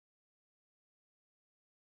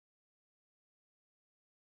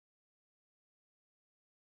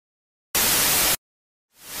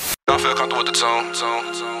feel comfortable with the tune.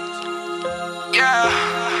 Yeah.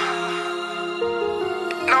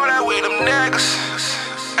 Know that we them niggas.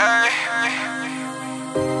 Ay.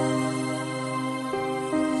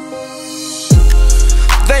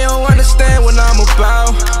 They don't understand what I'm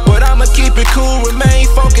about, but I'ma keep it cool, remain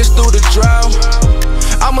focused through the drought.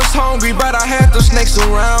 I was hungry, but I had those snakes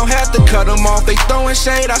around. Had to cut them off, they throwing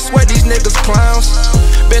shade, I swear these niggas clowns.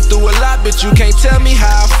 Been through a lot, but you can't tell me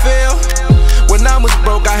how I feel. When I was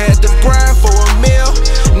broke, I had to grind for a meal.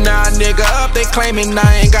 Nah, nigga up, they claiming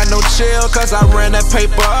I ain't got no chill, cause I ran that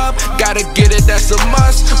paper up, gotta get it, that's a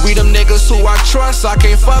must. We them niggas who I trust, I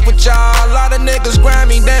can't fuck with y'all. A lot of niggas grind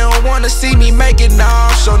me, they don't wanna see me make it now.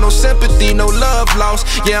 Show no sympathy, no love lost.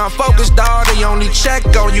 Yeah, I'm focused, dawg, they only check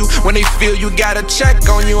on you when they feel you gotta check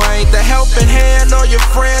on you. I ain't the helping hand or your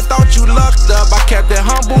friend, thought you lucked up. I kept it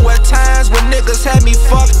humble at times when niggas had me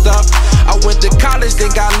fucked up. I went to college,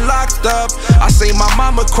 then got locked up. I seen my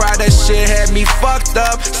mama cry, that shit had me fucked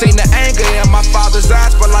up. Seen the anger in my father's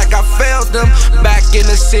eyes, but like I failed them. Back in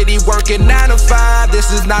the city working 9 to 5,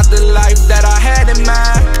 this is not the life that I had in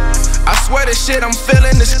mind. I swear the shit I'm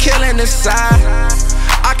feeling is killing inside.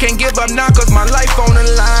 I can't give up now cause my life on the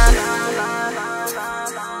line.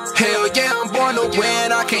 Hell yeah, I'm born to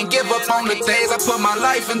win. I can't give up on the things I put my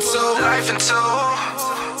life into.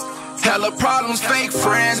 Hella problems, fake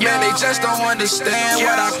friends, man, they just don't understand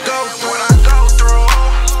what I go through.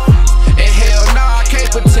 And hell nah, I can't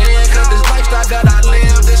pretend, cause this lifestyle that I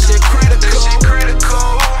live, this shit critical.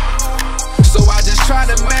 So I just try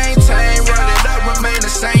to maintain, run it up, remain the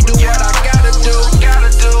same, do what I gotta do.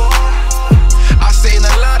 I seen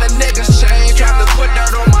a lot of niggas change, try to put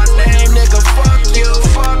dirt on my name, nigga, fuck you.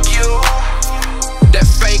 That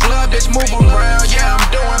fake love just move around, yeah, I'm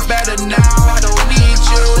doing better now, I don't need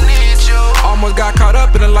you. Almost got caught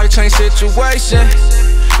up in a life-change situation.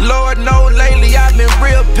 Lord knows lately I've been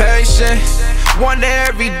real patient. Wonder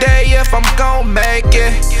every day if I'm gon' make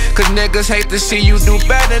it, cause niggas hate to see you do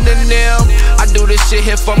better than them. I do this shit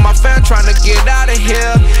here for my fam, tryna get out of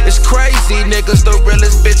here. It's crazy, niggas the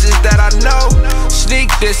realest bitches that I know. Sneak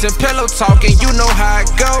this and pillow talking, you know how it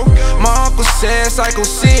go. My uncle said, psycho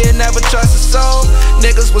shit, never trust a soul.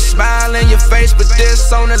 Niggas will smile in your face, but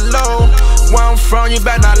this on the low. Where I'm from, you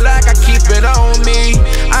better not lack, I keep it on me.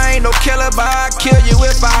 I ain't no killer, but I'll kill you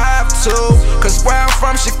if I have to. Cause where I'm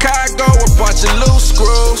from, Chicago, a bunch of loose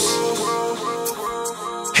screws.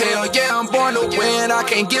 Hell yeah, I'm born to win. I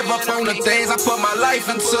can't give up on the things I put my life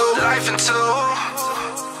into.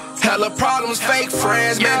 Hella problems, fake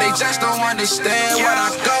friends, man, they just don't understand what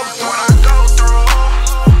I go through.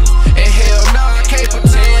 And hell nah, I can't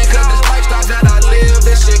pretend, cause this lifestyle that I live,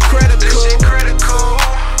 this shit critical.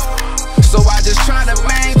 So I just try to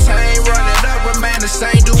maintain, run it up, remain the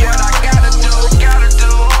same, do what I gotta do.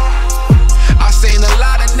 I seen a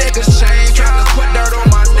lot of niggas change, tryna put dirt on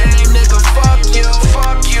my name, nigga, fuck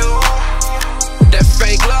you. That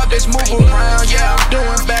fake love just move around.